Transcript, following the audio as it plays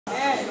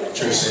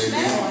Church, say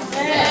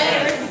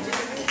amen.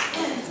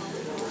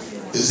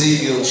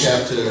 Ezekiel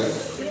chapter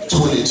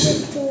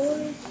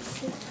 22,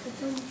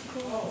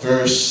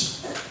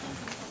 verse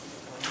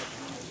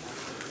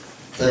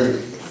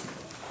 30,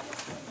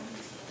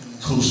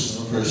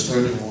 inclusive of verse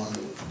 31,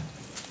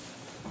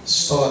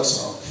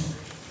 starts off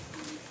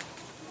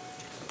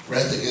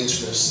rather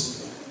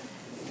interesting,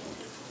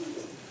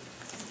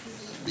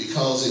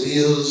 because it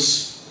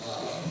is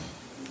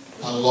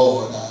our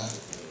Lord, our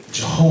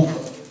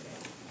Jehovah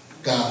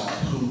God,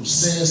 who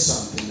says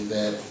something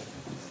that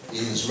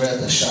is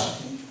rather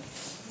shocking.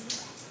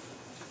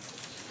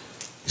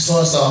 He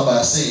starts off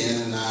by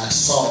saying, and I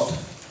sought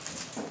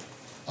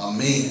a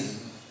man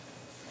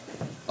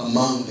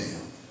among them.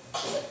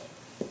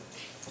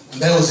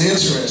 And that was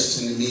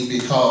interesting to me,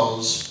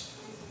 because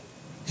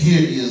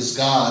here is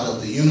God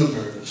of the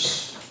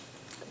universe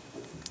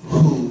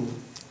who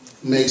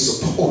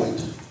makes a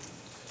point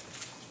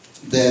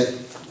that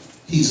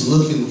he's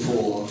looking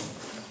for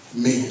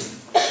men.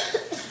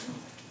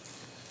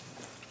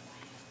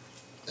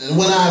 And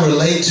when I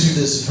relate to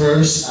this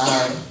verse,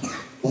 I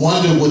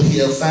wonder would he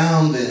have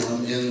found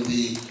them in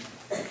the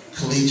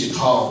collegiate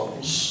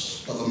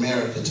halls of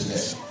America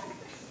today,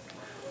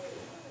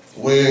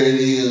 where it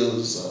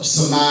is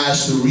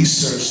surmised through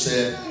research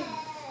that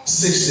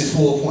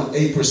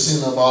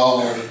 64.8% of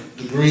all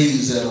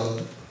degrees that are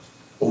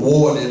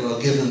awarded or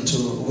given to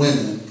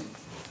women.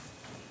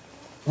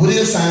 Would he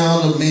have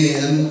found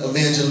men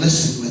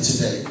evangelistically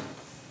today,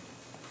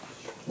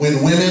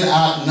 when women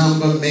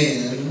outnumber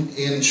men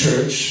in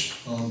church,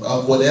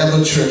 of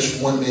whatever church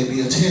one may be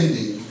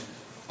attending,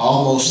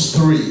 almost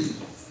 3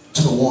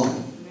 to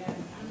 1?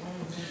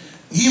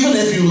 Even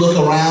if you look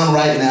around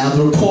right now,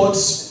 the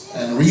reports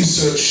and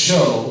research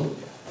show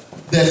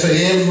that for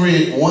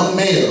every 1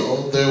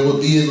 male, there will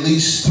be at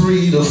least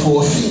 3 to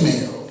 4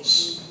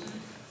 females.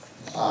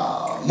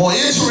 More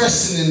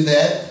interesting in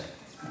that,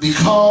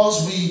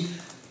 because we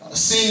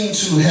seem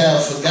to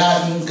have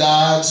forgotten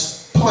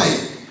God's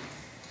plan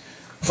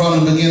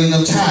from the beginning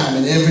of time.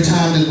 And every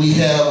time that we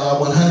have our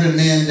 100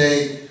 Man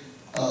Day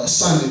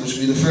Sunday, which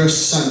will be the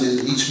first Sunday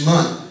of each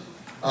month,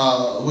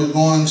 we're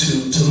going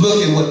to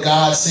look at what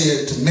God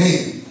said to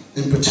man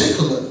in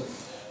particular.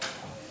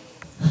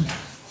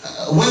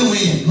 When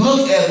we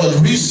look at what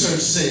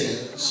research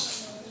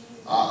says,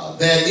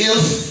 that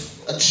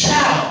if a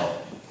child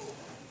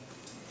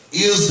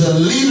is the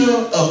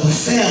leader of the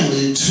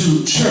family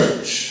to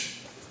church,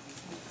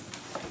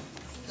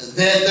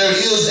 that there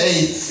is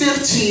a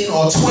 15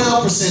 or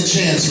 12%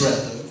 chance,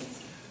 rather,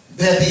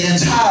 that the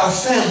entire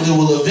family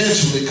will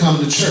eventually come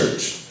to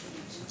church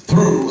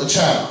through a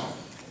child.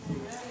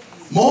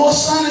 More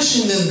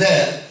astonishing than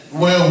that,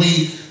 where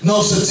we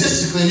know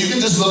statistically, and you can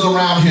just look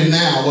around here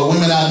now, where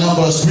women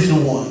outnumber us 3 to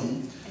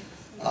 1.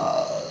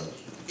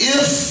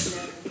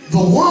 If the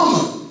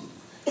woman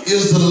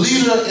is the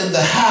leader in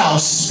the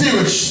house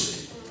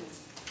spiritually,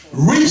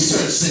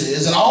 research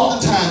says, and all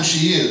the time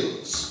she is,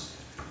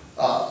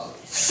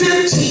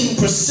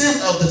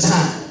 15% of the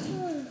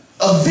time,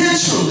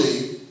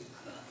 eventually,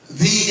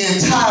 the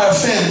entire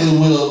family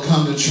will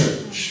come to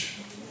church.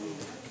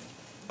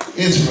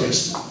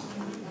 Interesting.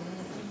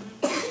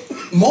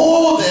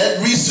 More that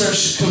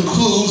research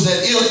concludes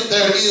that if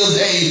there is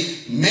a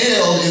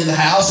male in the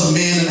house, a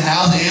man in the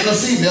house, and a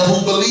female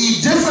who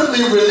believe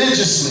differently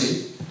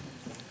religiously,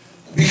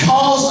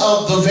 because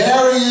of the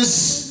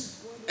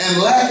various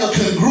and lack of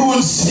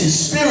congruency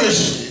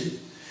spiritually,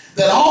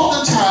 that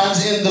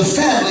oftentimes in the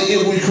family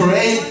it would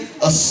create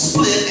a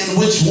split in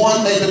which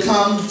one may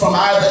become from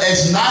either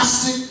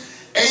agnostic,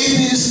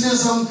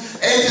 atheism,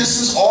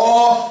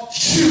 or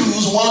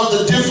choose one of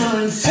the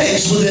different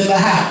faiths within the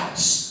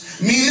house.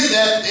 Meaning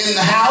that in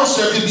the house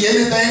there could be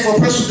anything for a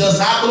person who does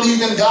not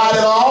believe in God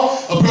at all,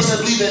 a person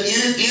that believes that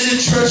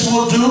any church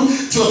will do,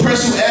 to a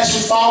person who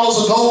actually follows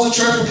or goes to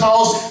church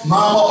because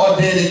mama or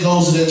daddy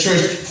goes to that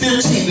church.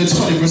 15 to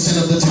 20%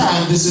 of the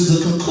time, this is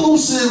a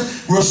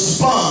conclusive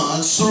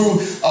response through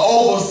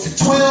over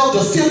 12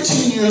 to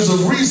 15 years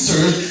of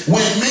research,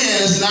 when man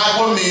is not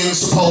what man is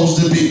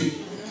supposed to be.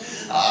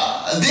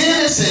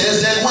 Then it says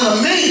that when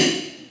a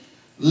man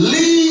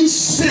leads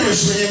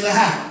spiritually in the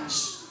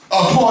house,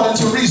 according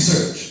to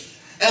research,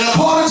 and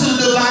according to the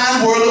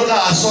divine word of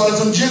God, starting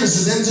from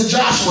Genesis into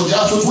Joshua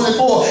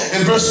 24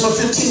 and verse number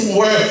 15,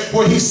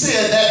 where he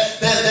said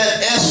that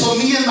as for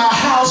me and my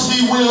house,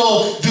 we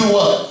will do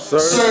what?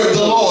 Serve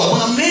the Lord.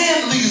 When a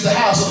man leaves the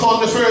house,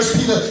 according to 1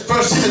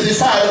 Timothy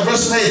 5 and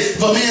verse 8,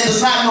 if a man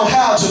does not know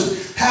how to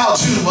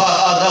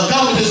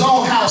govern his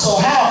own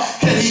household, how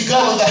can he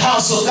govern the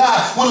house of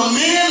God? When a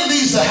man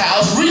leaves the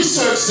house,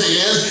 research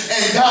says,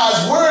 and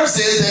God's word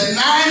says, that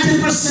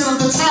 90% of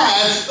the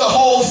time, the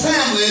whole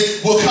family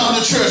will come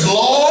to church.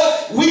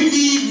 Lord, we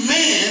need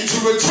men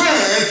to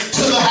return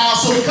to the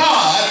house of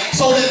God,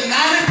 so that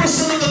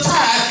 90% of the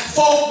time,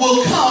 folk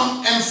will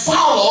come and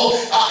follow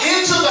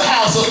into the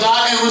house of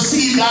God and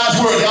receive God's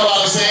word. Y'all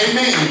ought to say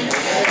amen.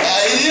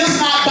 It is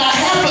not by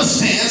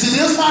happenstance, it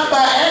is not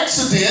by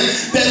accident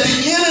that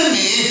the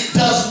enemy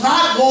does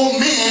not want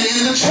men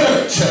in the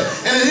church.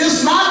 And it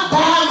is not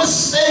by mistake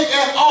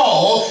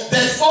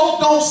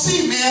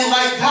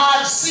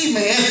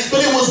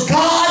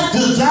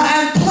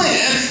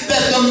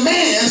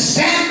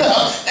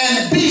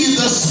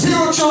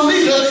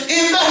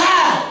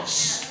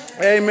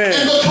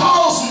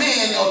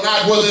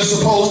not where they're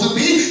supposed to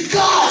be.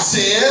 God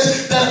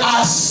says that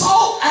I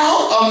sought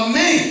out a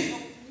man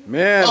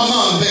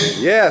among them.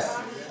 Yes.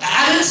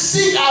 I didn't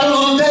seek out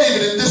little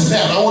David in this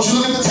battle. I want you to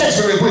look at the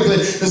text very quickly.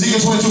 Ezekiel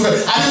 22.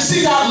 I didn't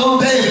seek out little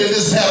David in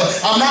this battle.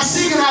 I'm not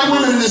seeking out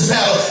women in this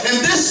battle.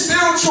 In this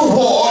spiritual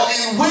war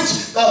in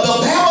which the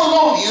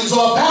Babylonians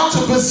are about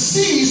to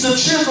besiege the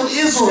children of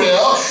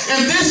Israel,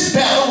 in this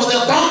battle where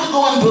they're about to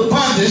go into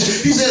bondage,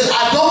 he says,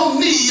 I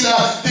don't need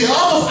the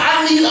others.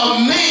 I need a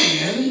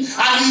man.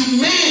 I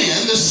need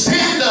men to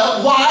stand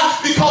up. Why?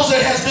 Because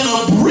there has been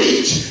a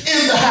breach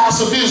in the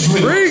house of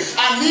Israel.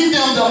 I need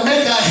them to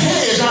make a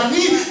hedge. I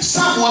need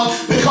someone,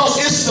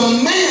 because it's the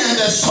man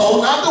that's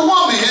told, not the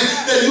woman,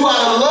 that you ought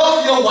to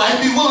love your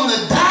wife, be willing to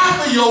die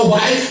for your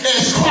wife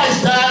as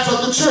Christ died for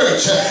the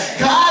church.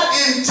 God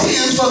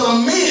intends for the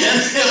men,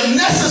 if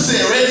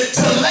necessary,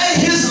 to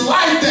lay his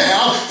life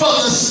down for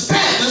the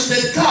standards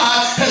that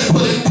God has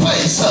put in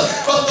place.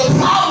 But the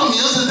problem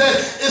is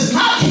that it's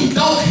not he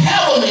don't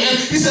have a man.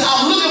 He said,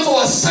 I'm looking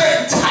for a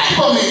certain type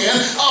of man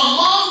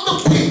among the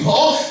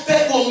people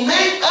that will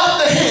make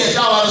up the head.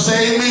 Y'all ought to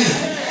say amen.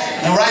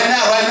 And right now,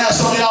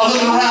 some of y'all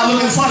looking around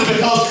looking funny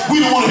because we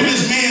don't want to hear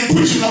this man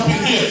preaching up in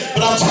here.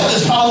 But I'm telling you,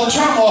 it's causing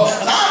turmoil.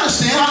 And I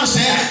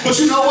understand. But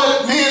you know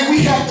what, man,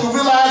 we have to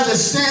realize that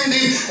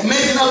standing,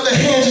 making up the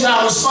hedge is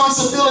our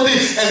responsibility,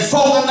 and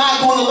folk are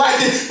not going to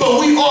like it, but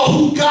we are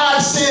who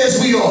God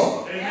says we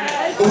are.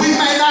 We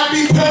may not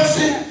be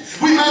perfect.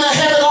 We may not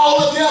have it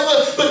all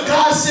together, but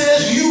God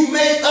says you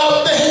make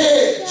up the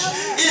hedge.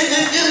 Isn't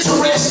it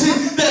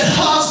interesting that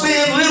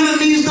husband literally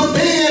means the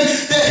band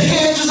that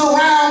hedges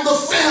around the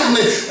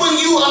family? When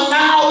you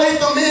annihilate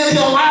the man, he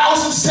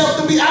allows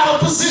himself to be out of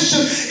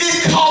position.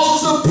 It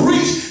causes a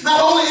breach, not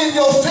only in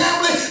your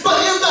family, but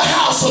in the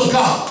house of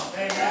God.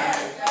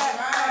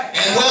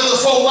 And whether the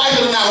folk like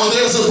it or not, when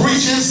there's a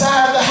breach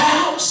inside the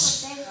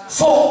house,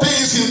 folk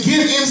things can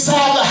get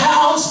inside the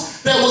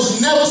house that was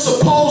never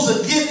supposed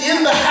to get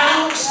in the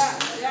house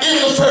in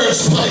the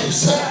first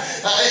place.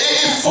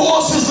 It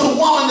forces the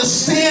woman to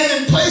stand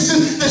in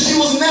places that she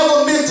was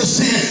never meant to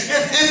stand.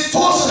 It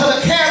forces her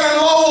to carry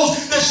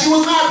loads that she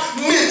was not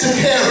meant to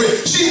carry.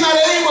 She's not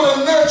able to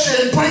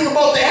nurture and bring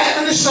about the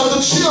admonition of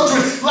the children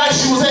like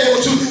she was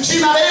able to.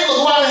 She's not able to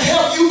go out and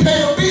help you pay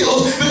the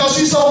bills because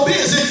she's so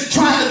busy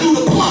trying to do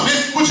the plumbing,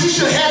 which you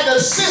should have the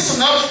sense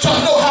enough to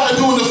know how to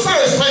do in the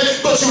first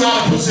place, but you're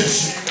out of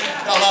position.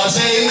 Y'all ought to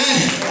say amen.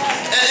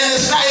 And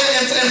it's not,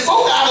 and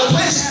folk are out of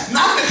place,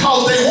 not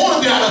because they want to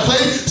be out of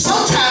place.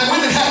 Sometimes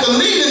women have to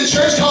lead in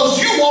church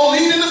because you won't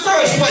lead in the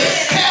first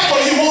place. Half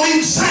of you won't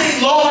even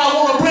sing, Lord, I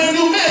want a brand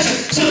new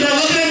message. So they're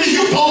looking at me,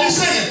 you probably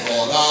singing,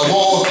 Lord, I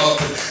want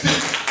a...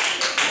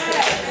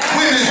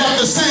 Women have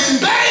to sing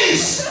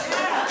bass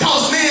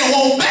because men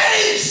want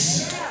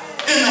bass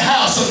in the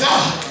house of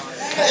God.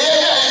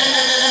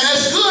 And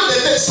that's good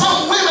that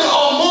some women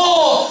are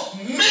more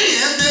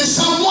men than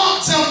some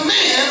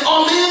men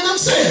are men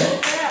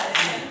themselves.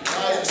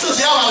 So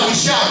y'all ought to be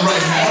shouting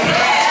right now.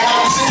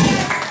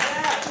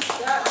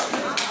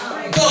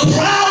 The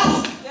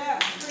problem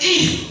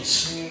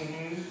is,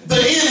 the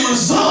end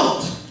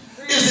result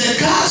is that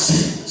God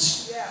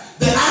says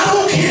that I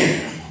don't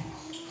care.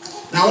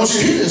 Now I want you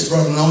to hear this,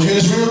 brother. And I want you to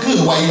hear this real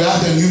good while you're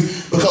out there,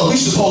 because we're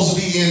supposed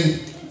to be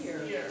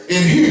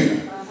in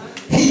here.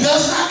 He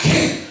does not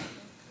care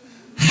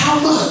how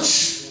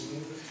much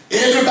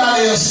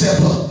everybody else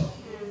step up.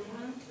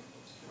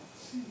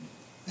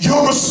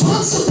 Your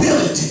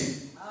responsibility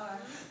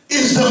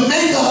is to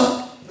make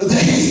up the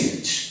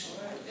hedge.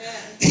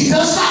 He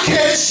does not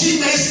care if she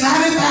makes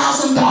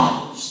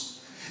 $90,000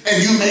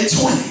 and you make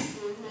 20.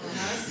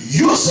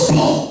 You're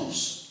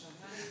supposed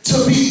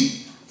to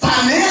be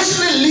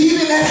financially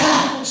leading that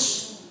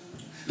house,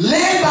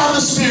 led by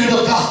the Spirit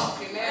of God.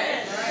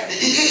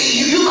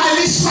 You might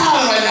be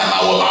smiling right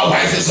now. Well, my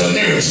wife is a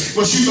nurse,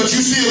 but you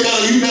still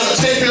better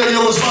take care of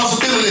your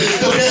responsibility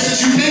the best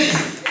that you can.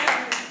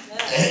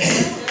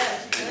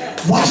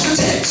 Watch the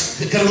text.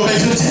 Gotta go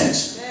back to the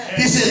text.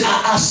 He said,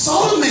 I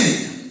saw the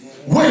men.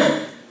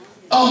 Where?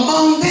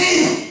 Among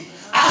them.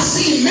 I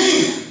see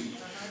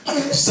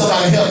men.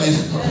 Somebody help me.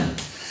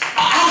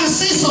 I can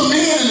see some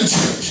men in the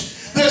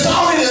church. There's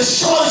already a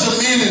shortage of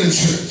men in the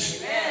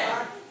church.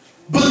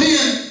 But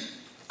then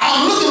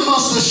I'm looking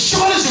amongst the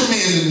shortage of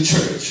men in the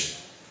church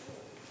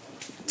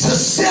to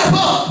step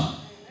up.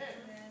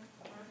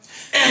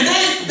 And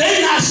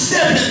they not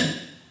stepping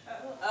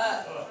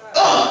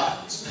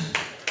up.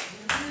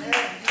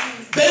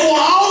 They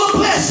want all the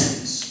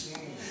blessings.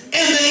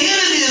 And the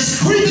enemy is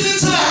creeping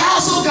into the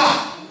house of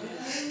God,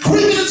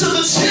 creeping into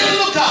the children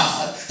of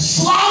God,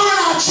 slaughtering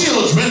our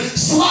children,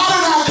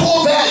 slaughtering our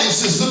core value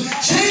system,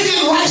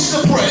 changing rights to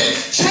pray,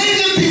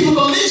 changing people's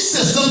belief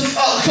system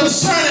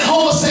concerning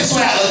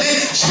homosexuality,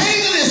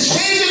 changing this,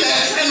 changing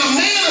that, and the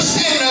man is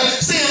standing there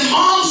saying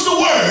mom's the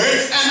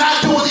word and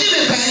not doing anything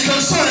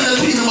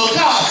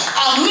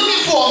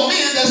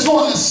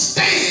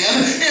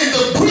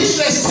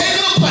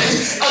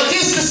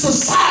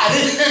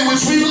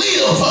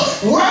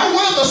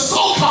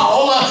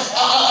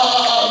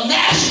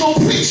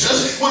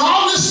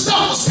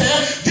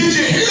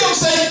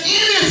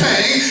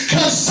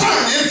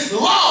concerning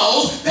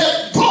laws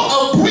that brought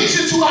a breach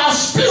into our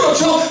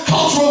spiritual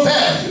cultural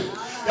value.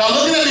 Y'all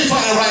looking at me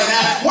funny right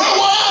now. Where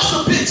was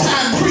the big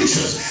time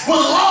preachers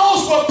when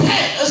laws were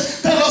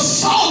passed that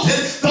assaulted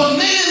the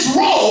man's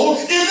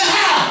role in the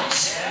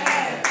house?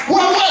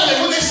 Where were they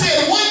when they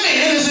said one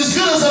man is as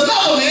good as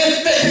another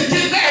man that can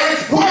get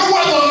married? Where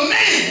were the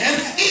men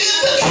in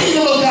the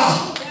kingdom of God?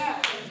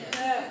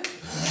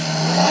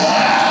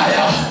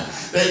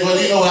 Well,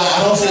 you know,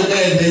 I don't feel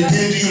bad. They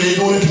did to you, they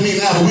doing it to me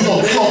now. But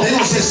they're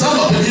gonna say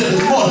something up in here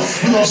this morning.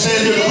 We're gonna say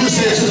it here, we'll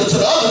say it to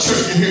the other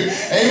church in here.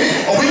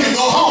 Amen. Or we can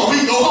go home. We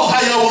can go home.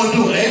 How y'all want to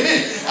do it?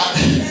 Amen.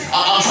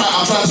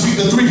 I'm trying to speak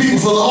to 3 people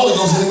for the Holy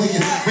Ghost, and we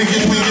can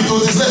get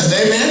through this lesson.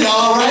 Amen. Y'all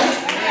all right?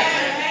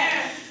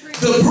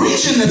 The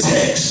breach in the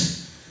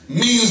text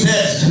means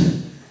that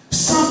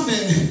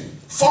something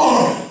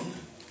foreign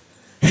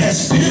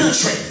has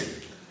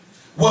penetrated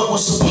what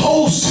was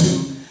supposed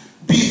to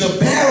be the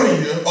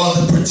barrier or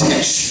the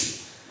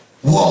protection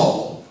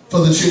wall for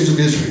the children of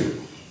Israel.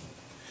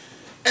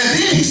 And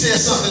then he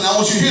says something, I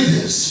want you to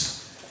hear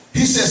this.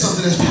 He says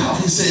something that's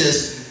powerful. He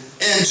says,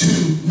 and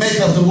to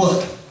make up the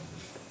what?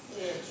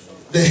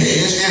 The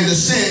hedge and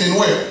descend in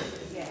where?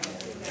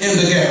 In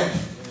the gap.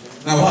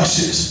 Now watch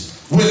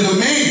this. When the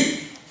man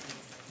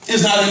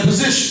is not in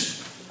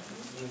position,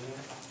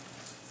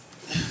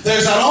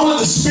 there's not only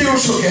the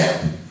spiritual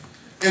gap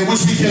in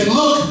which we can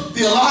look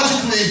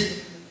theologically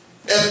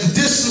at the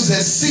distance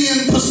that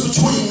sin puts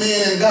between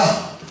man and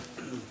God.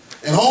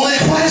 And only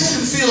Christ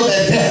can fill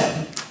that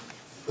gap.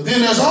 But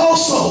then there's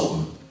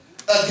also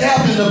a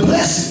gap in the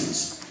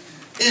blessings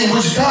in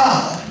which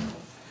God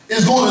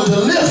is going to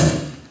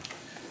deliver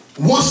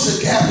once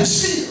the gap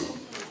is filled.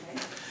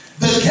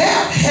 The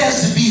gap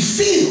has to be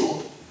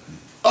filled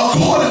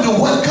according to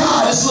what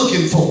God is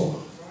looking for.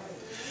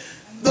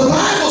 The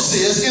Bible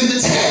says in the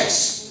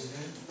text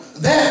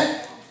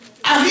that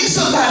I need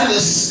somebody to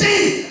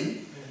stand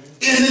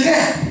in the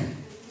gap.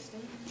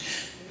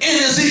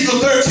 In Ezekiel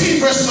 13,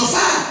 verse number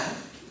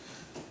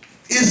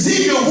 5,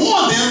 Ezekiel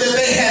warned them that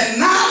they had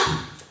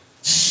not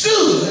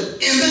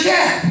stood in the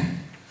gap,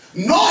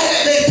 nor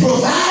had they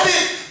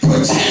provided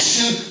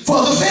protection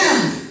for the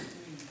family.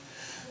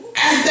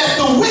 And that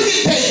the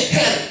wicked day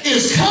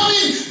is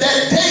coming,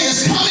 that day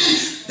is coming,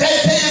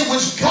 that day in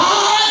which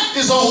God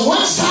is on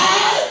one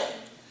side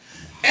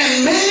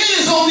and man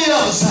is on the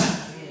other side.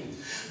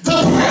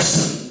 The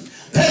person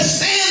that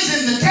stands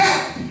in the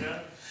gap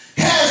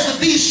has to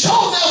be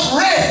shown enough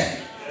ready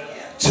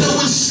to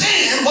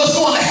withstand what's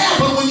going to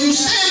happen when you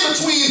stand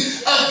between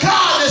a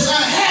God that's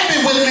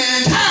unhappy with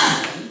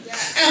mankind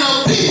and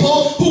a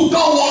people who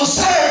don't want to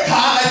serve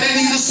God like they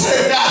need to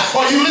serve God.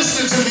 Are you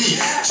listening to me?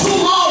 Too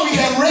long we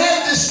have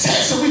read this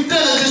text and we've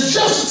done a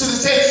disjustice to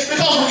this text,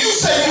 because when you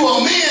say you're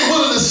a man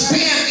willing to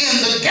stand in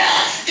the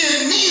gap,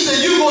 it means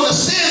that you're going to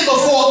stand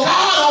before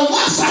God on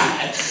one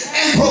side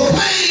and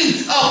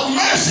proclaim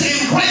mercy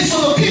and grace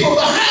for the people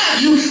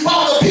behind you,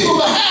 while the people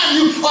behind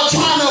you are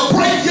trying to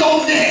break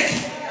your neck.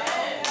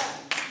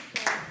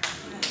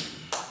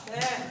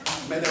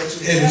 Man, that was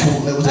too heavy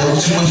for him. That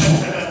was too much for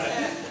him.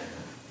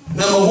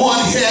 Number one,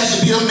 he has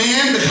to be a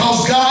man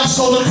because God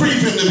so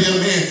decreed him to be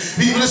a man.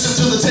 People listen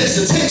to the text.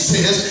 The text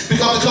says,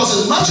 because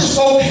as much as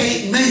folk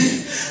hate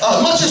men,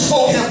 much as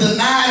folk have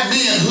denied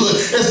manhood,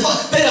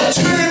 they have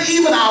turned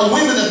even our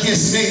women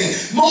against men.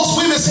 Most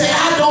women say,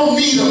 I don't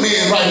need a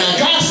man right now.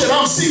 God said,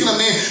 I'm seeking a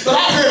man.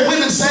 But I heard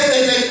women say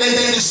they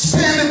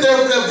expanded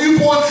their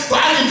viewpoint,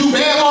 but I can do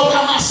bad all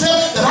by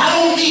myself, that I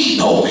don't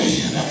need no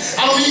man.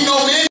 I don't need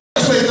no man.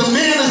 The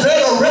man is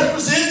there to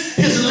represent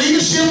his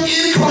leadership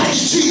in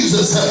Christ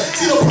Jesus.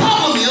 See, the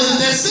problem is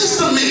that since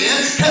the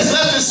man has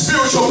left his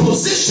spiritual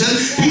position,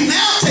 he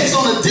now takes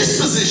on a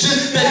disposition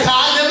that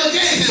God never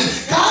gave him.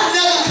 God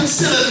never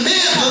considered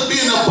manhood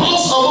being the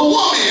boss of a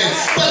woman,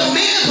 but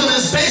manhood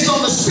is based on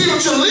the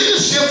spiritual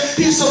leadership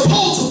he's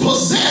supposed to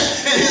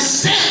possess and his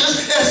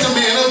standards as the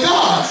man of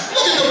God.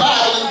 Look at the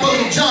Bible in the book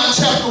of John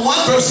chapter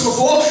 1, verse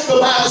 4. The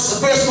Bible,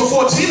 verse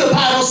 14, the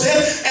Bible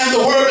says, and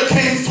the word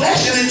became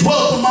flesh and it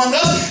dwelt among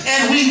us,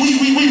 and we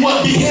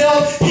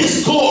beheld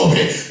his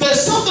glory.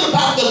 There's something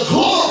about the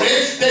glory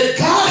that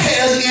God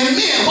has in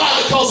men. Why?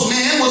 Because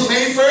man was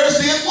made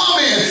first, then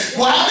woman.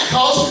 Why?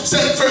 Because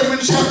 1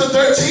 Corinthians chapter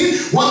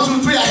 13, 1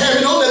 through 3, I have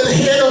you know that the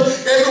head of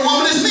every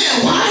woman is man.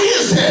 Why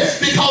is that?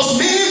 Because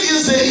man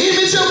is the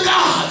image of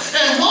God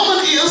and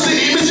woman is the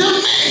image of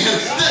man.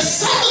 There's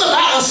something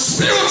about a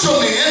spiritual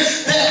man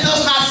that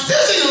does not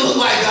physically look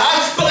like God,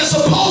 but it's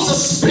supposed to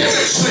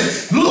spiritually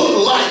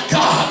look like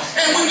God.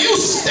 And when you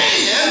stand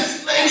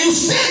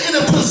in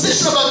the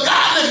position of a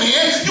godly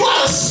man, you are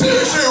the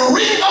spiritual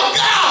ring of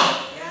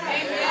God.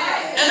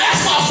 Amen. And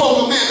that's why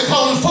folk are man,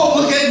 because when folk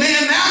look at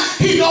man now,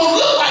 he don't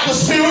look like a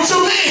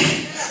spiritual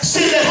man.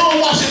 Sitting at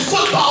home watching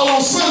football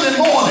on Sunday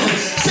morning,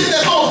 sitting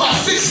at home about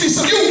 60,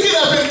 so you get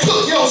up and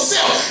cook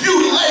yourself,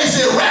 you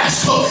lazy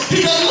rascal. He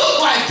doesn't look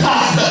like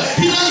God.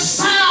 He doesn't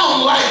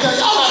sound like that.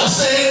 Y'all gotta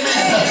say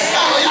amen.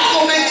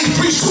 Y'all gonna make me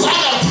preach too. I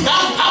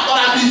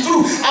gotta be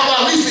through. I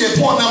gotta at least be at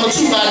point number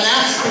 2 by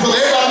now, because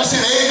everybody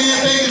saying amen,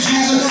 thank you,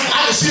 Jesus.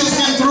 I can still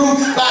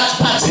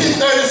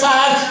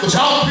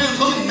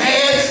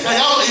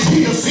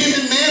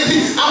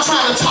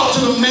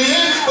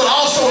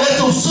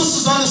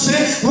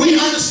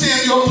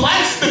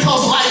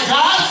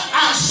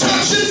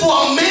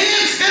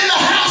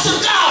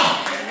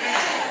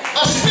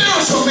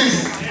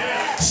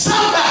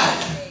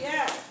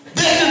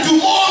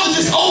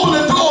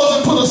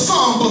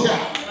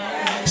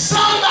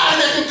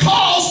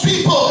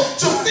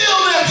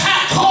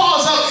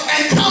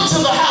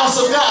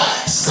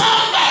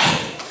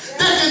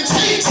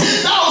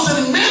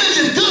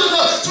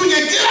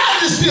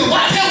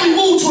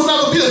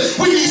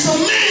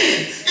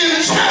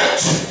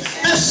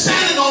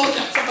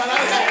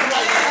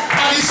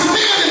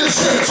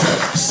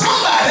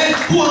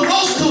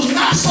who's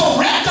not so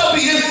wrapped up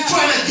in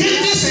trying to get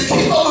this and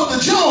keep up with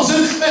the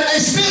Joneses that they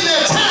spend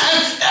their time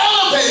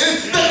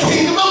elevating the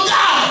kingdom of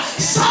God.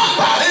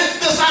 Somebody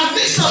that's not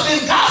mixed up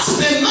in gossip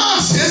and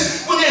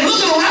nonsense when they're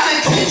looking around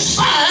and can't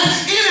find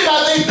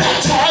anybody they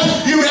baptize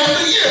year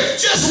after year.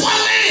 Just one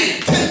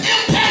man can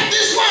impact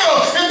this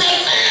world, and that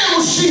man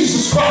was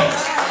Jesus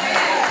Christ.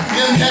 He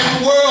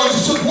impacted the world.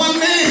 It took one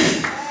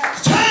man to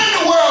turn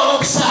the world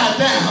upside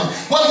down.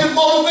 What can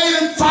motivate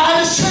and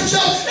fire this church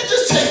up? It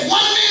just takes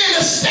one man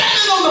that's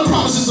standing on the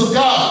promises of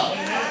God,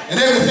 and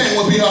everything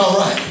will be all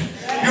right.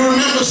 You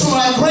remember some of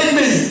our great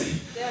men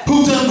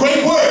who've done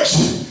great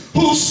works,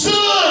 who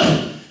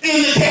stood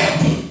in the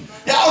gap.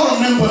 Y'all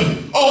remember,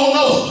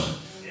 Noah.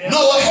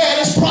 Noah had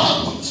his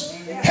problems,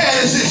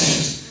 had his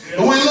issues.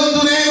 But when we look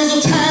through the annals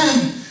of time,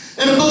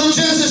 in the book of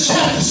Genesis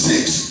chapter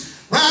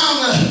 6,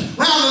 around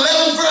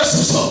 11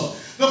 verses or so,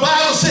 the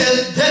Bible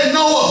says that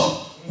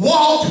Noah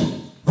walked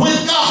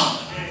with God.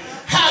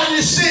 How did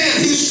he stand?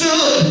 He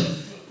stood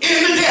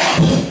in the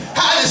gap.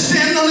 How did he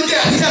stand on the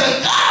gap? He had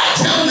a God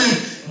telling him,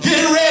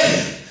 get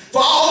ready,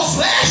 for all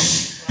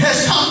flesh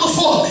has come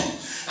before me.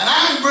 And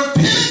I'm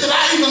repenting that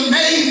I even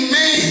made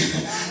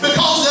man,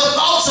 because their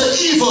thoughts are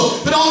evil.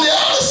 But on the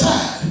other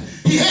side,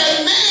 he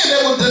had men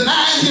that were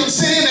denying him,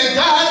 saying that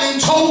God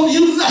ain't told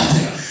you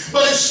nothing.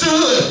 But it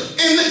stood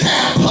in the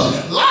gap.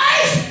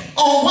 Life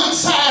on one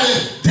side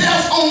and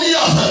death on the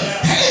other.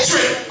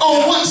 Hatred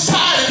on one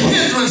side and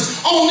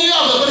hindrance on the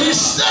other. But he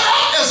stood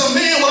up as a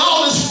man with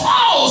all his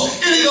flaws,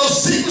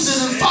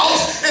 idiosyncrasies and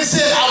faults, and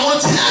said, I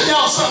want to tell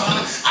y'all something.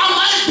 I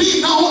might be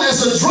known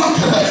as a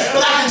drunkard,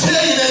 but I can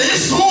tell you that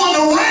it's going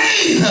to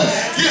rain.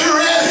 Get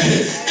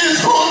ready.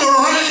 It's going to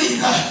rain.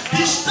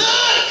 He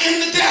stood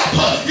in the gap.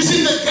 You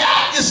see, the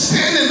gap is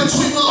standing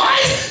between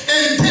life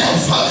and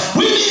death.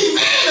 We need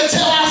men to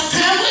tell our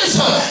families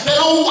that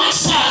on one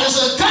side is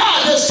a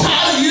God that's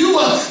tired of you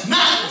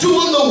not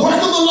doing the work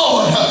of the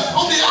Lord.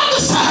 On the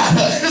other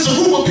side is a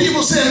group of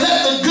people saying,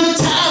 let the good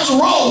times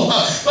roll.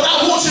 But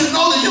I want you to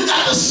know that you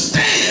got to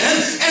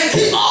stand and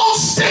keep on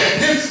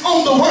standing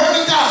on the word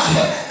of God.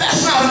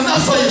 That's not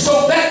enough for you.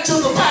 So back to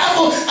the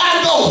Bible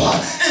I go.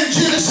 In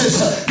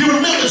Genesis, you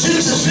remember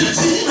Genesis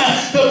 15,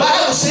 the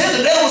Bible said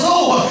that there was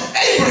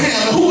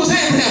Abraham. Who was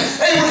Abraham?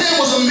 Abraham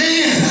was a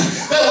man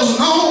that was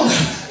known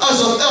as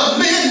a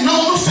man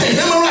known of faith.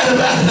 Am I right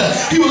about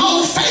it? He was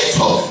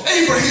unfaithful.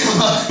 Abraham,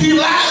 he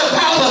lied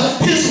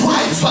about his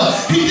wife.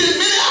 He did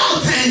many other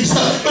things,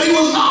 but he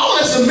was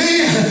known as a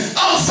man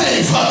of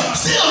faith.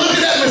 Still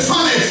looking at me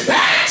funny.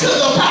 Back to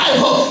the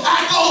Bible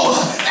I go.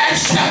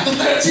 Acts chapter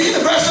 13,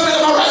 the verse 7.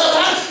 Am I right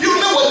about it? You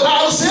remember what the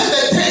Bible said,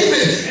 that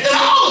David and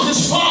all of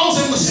his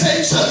flaws and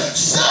mistakes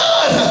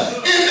stood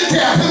in the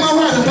gap. Am I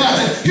right about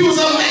it? He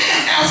was a man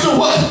after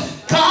what?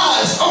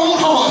 God's own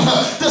heart.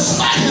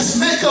 Despite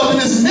his makeup and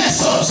his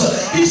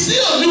mess-ups, he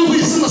still knew who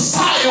his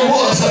Messiah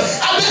was.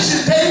 I bet you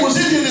David was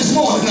in here this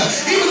morning.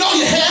 Even though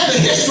you had the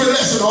history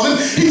lesson on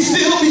him, he'd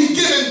still be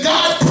giving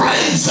God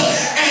praise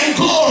and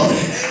glory.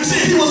 You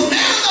see, he was man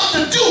enough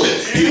to do it.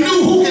 He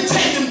knew who could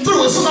take him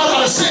through it. Somebody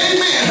ought to say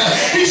amen.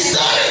 He stood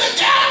in the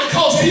gap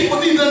because people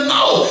need to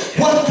know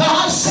what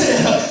God said.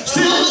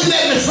 Still looking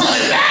at me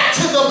funny. Back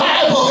to the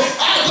Bible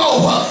I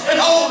go. And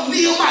old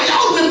Nehemiah,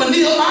 y'all remember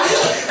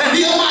Nehemiah? And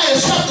Nehemiah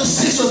chapter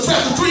 6 or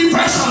chapter 3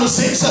 verse number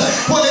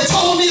 6, where they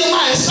told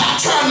Nehemiah,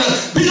 stop trying to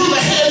build a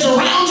hedge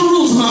around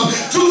Jerusalem.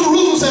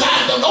 Jerusalem said,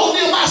 old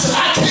Nehemiah said,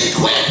 I can't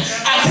quit.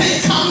 I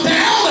can't come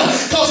down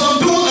because I'm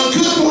doing a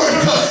good work.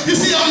 You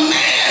see, a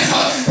man,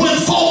 when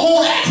folk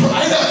won't act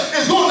right,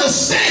 is going to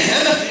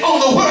stand on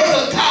the word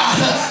of God.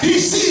 He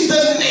sees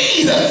the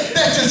need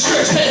that the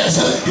church has.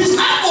 He's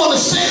not going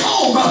to stay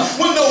home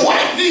when the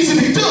work needs to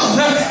be done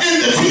in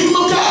the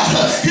kingdom of God.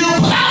 He'll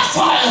put out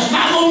fires,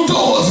 knock on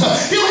doors.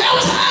 He'll have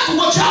time for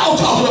what y'all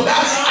talking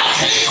about. I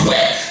can't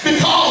quit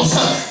because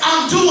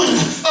I'm doing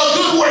a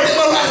good work. Am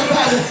I right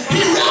about it?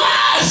 He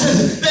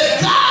realizes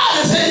that God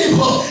is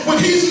able when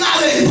he's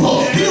not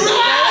able. He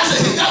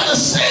realizes he got to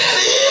stand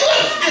even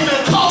if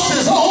it costs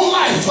his own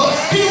life.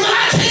 He realized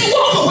I can't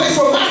walk away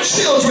from my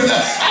children.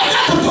 I've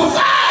got to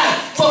provide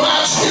for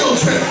my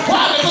children.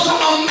 Why? Because I'm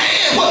a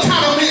man. What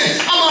kind of man?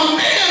 I'm a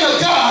man of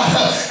God.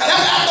 And I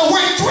have to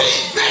work 3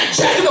 men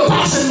Jack in the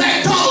Box and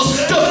McDonald's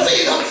to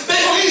feed them. They're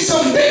going to eat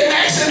some Big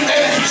Macs and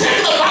Jack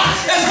in the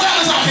Box as well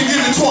as I can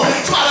give it to them.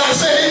 Somebody ought to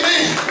say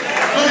amen.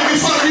 Look at me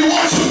funny if you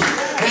want to.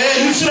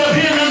 Yeah, you sit up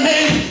here and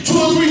made 2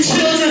 or 3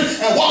 children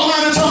and walk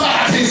around and talk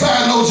about, I can't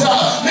find no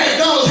job.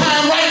 McDonald's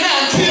hiring right now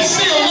and kids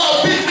still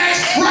love Big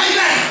Macs right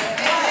now.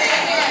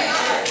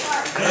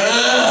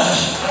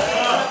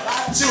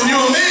 See, when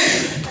you're a man,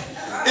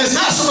 it's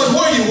not so much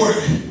where you work.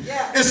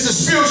 It's the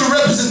spiritual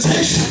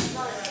representation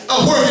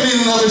of working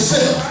in and of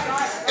itself.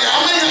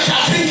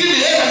 I can't give you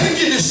egg, I can't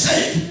give you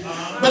steak.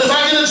 But if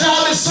I get a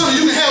job this summer,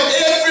 you can have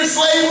every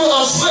flavor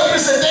of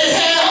slippers that they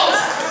have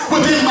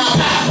within my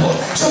power.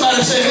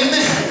 Somebody say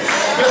amen.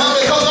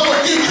 Because I'm going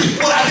to give you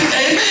what I think,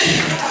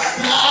 amen.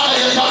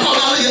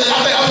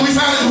 We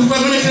found it,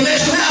 we're in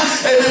connection now.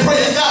 Amen,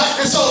 praise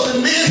God. And so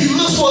the man he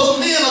looks for is a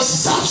man of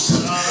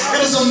substance. It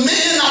is a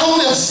man not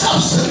only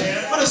substance,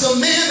 but it's a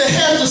man that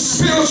has the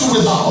spiritual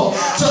withal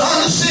to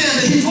understand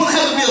that he's going to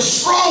have to be a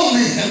strong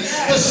man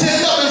to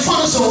stand up in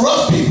front of some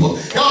rough people.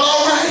 Y'all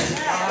all right?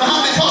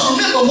 Because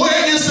remember,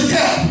 where is the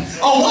gap?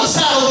 On one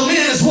side of the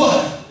man is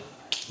what?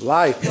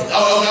 Life.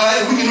 All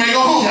right, we can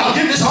go home. I'll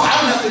get this home.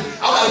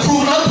 I've got to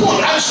prove another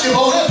point. I just skip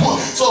over that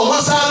point. So on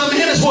one side of the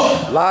man is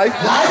what? Life.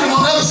 Life, and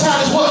on the other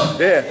side is what?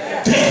 Death.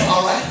 Death.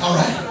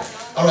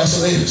 All right.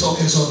 So ladies,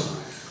 okay. So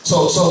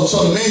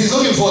the man he's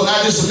looking for is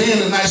not just a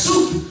man in a nice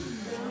suit.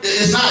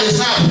 It's not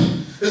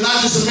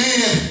just a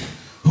man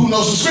who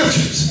knows the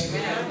scriptures.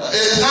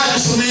 It's not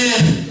just a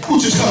man who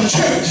just comes to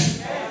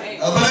church.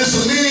 But it's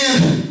a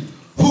man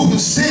who can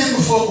stand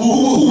before,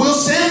 who will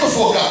stand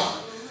before God.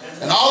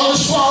 And all of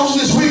his flaws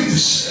and his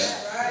weakness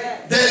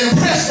that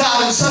impress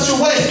God in such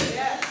a way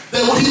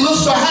that when he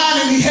looks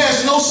behind him, he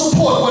has no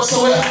support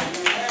whatsoever.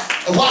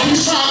 And while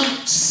he's trying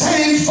to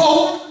save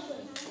folk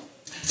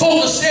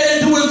are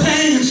steady doing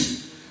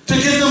things to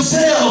get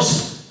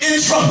themselves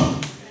in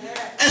trouble.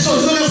 And so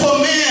he's looking for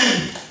a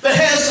man that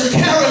has the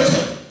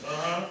character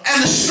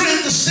and the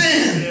strength to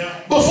stand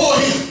before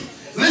him.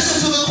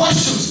 Listen to the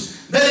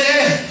questions that he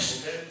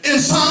asks in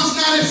Psalms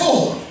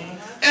 94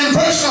 and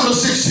verse number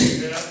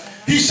 16.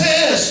 He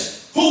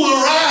says, who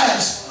will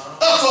rise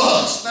up for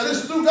us? Now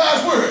this is through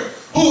God's word.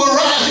 Who will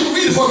rise? You can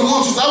read it for me,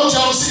 won't you? I want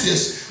y'all to see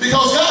this.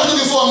 Because God's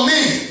looking for a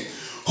man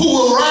who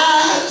will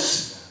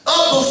rise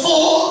up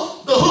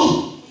before the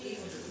who?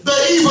 The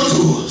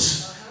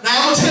evildoers. Now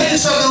I'm going to tell you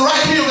something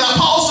right here about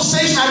Paul's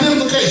station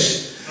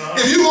identification.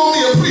 If you're going to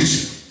be a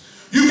preacher,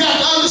 you got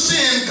to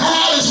understand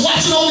God is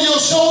watching over your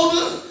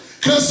shoulder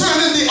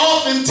concerning the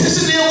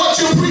authenticity of what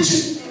you're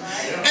preaching.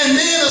 And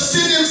men are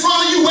sitting in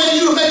front of you waiting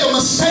you to make a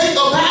mistake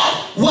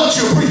about what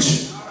you're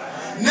preaching.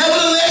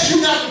 Nevertheless,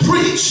 you got to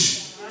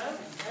preach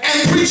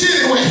and preach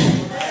anyway.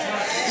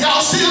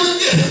 Y'all still didn't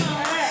get it.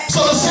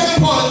 So the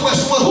second part of the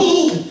question, well,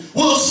 who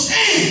will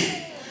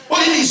stand?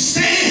 What do you mean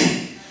stand?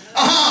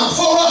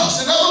 For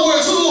us. In other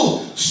words, who will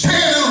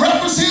stand and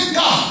represent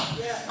God?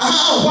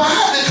 Why?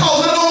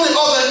 Because not only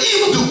are there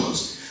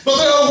evildoers, but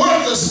there are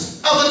workers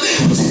of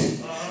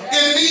iniquity.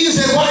 It means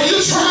that while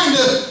you're trying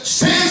to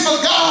stand for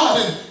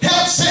God and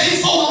help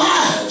save folk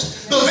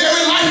lives, the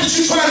very life that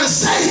you're trying to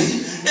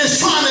save is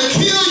trying to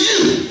kill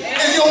you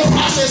in your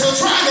process of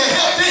trying to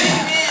help them.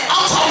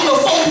 I'm talking to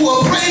folk who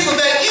are praying for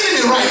their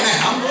enemy right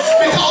now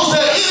because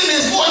their enemy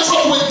is more in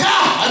trouble with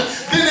God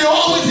than they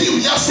are with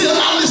you. Y'all still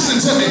not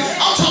listening to me.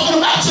 I'm talking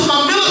about to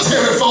my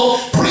military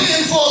folk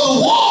praying for the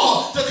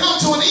war to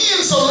come to an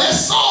end so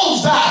less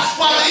souls die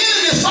while the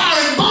enemy is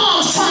firing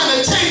bombs trying to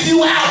take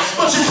you out,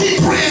 but you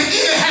keep praying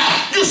anyhow.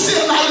 You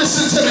still not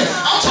listening to me.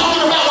 I'm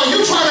talking about when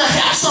you're trying to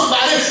help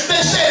somebody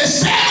that said is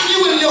stabbing you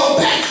in your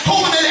back,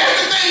 hoping that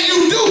everything you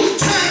do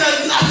turn to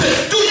nothing.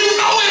 Do you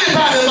know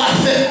anybody like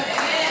that?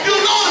 You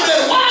know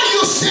that while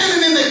you're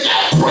standing in the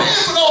gap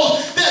praying for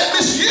those that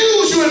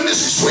misuse you and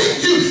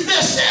mistreat you,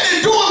 they're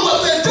standing doing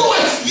what they're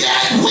doing,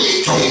 yet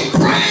we keep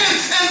praying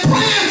and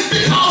praying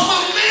because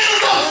we're men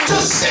enough to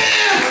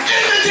stand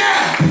in the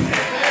gap.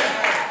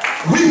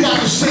 We got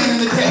to stand in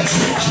the gap,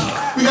 church.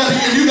 You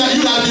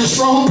got to be a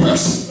strong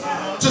person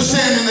to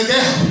stand in the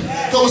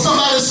gap. So when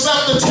somebody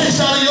slapped the taste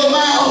out of your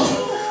mouth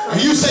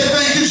and you say,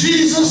 thank you,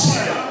 Jesus,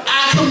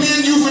 I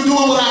commend you for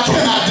doing what I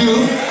cannot do.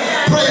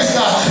 Praise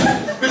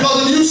God.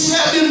 Because if you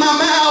slap in my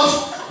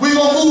mouth, we're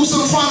going to move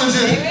some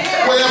furniture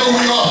wherever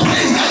we are.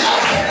 Praise God.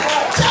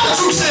 Tell the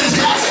truth, saints.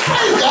 God said,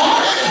 praise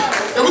God.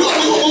 And we're going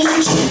to move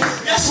from church.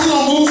 Yes, we're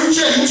going to move from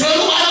church. You turn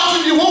the light off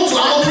if you want to.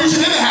 I'm going to preach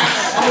it anyhow.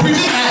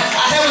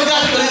 I haven't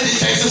got it, but it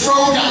takes a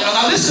strong guy.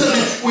 Now listen to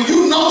me. When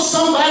you know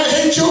somebody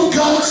hates your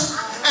guts,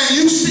 and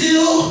you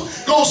still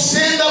gonna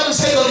stand up and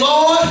say,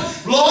 Lord,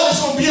 it's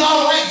gonna be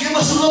all right. Give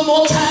us a little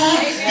more time.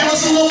 Give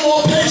us a little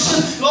more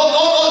patience.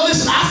 Lord,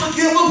 listen, I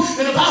forgive them.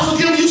 And if I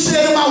forgive them, you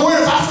said in my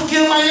word, if I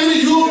forgive my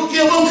enemy, you'll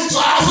forgive them.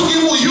 So I forgive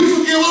them, you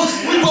forgive them.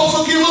 We both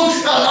forgive them.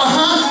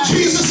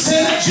 Jesus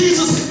said it.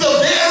 The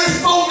very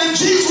folk that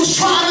Jesus was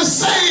trying to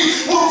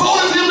save were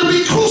voting him to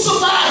be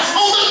crucified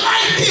on the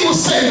night he was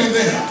saving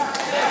them.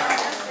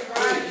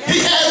 He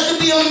has to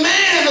be a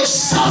man of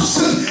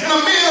substance and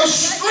a man of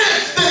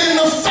strength that in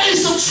the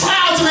face of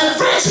trials and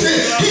adversity,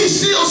 he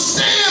still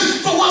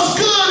stands for what's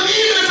good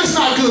even if it's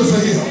not good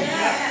for him.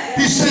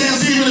 He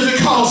stands even if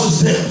it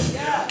causes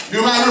death.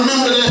 You might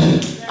remember that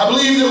I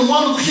believe that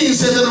one of the kings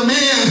said that a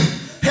man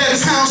had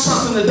found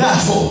something to die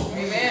for.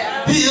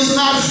 He is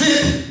not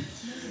fit.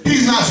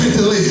 He's not fit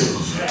to live.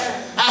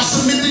 I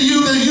submit to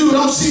you that you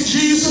don't see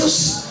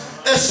Jesus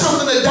as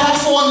something to die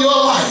for in your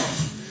life.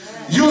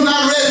 You're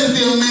not ready to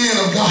be a man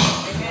of God.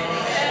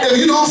 If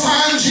you don't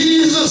find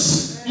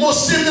Jesus more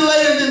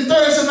stimulating than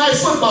Thursday night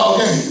football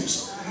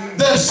games,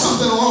 there's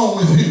something wrong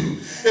with you.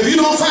 If you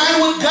don't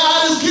find what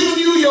God has given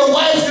you, your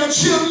wife, your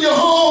children, your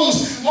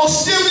homes, more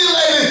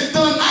stimulating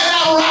than a night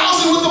out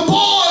rousing with the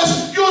boys,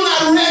 you're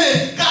not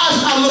ready.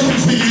 God's not looking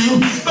for you.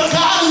 But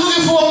God is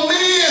looking for a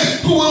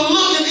man who will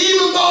look, and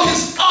even though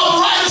his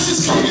arthritis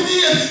is kicking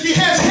in, he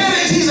has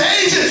headaches, he's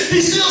aging,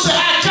 he still says,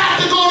 I got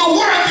to go to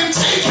work and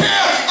take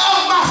care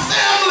of my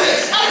family.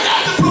 I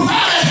got to provide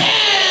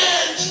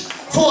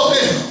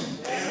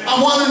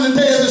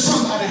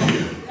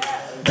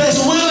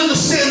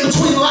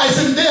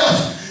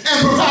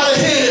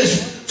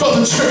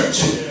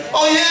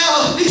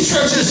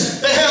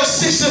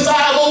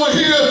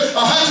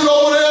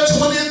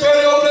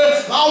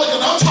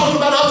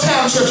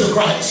to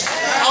Christ.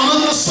 I'm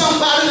looking at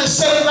somebody that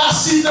said that I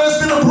see there's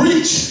been a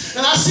breach,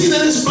 and I see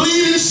that it's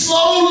bleeding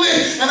slowly,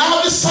 and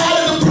I've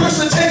decided to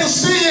personally take a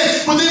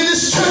stand within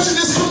this church and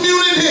this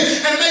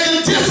community and make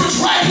a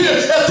difference right here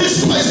at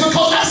this place,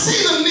 because I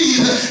see the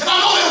need, and I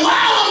know that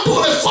while I'm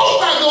doing it, folk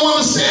not going to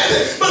understand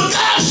it, but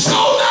God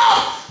showed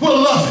up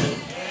will love it.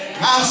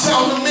 I'm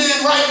telling the men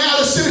right now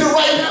that's sitting here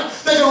right now,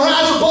 they can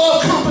rise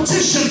above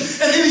competition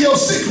and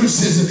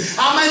idiosyncrasies.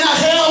 I may not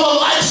have a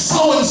life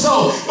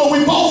so-and-so, but we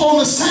both on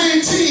the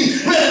same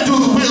team, ready to do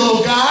the will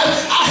of God.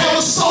 I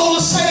have a soul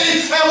to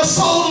save, I have a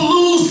soul to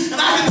lose, and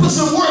I can put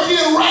some work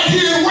in right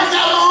here and work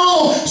out my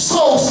own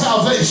soul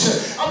salvation.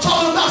 I'm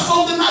talking about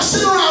folk that not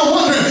sitting around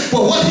wondering,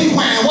 well, what he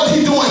wearing, what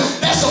he doing,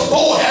 that's a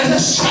boy,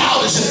 that's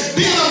childish.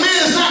 Being a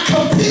man is not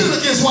competing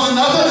against one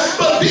another.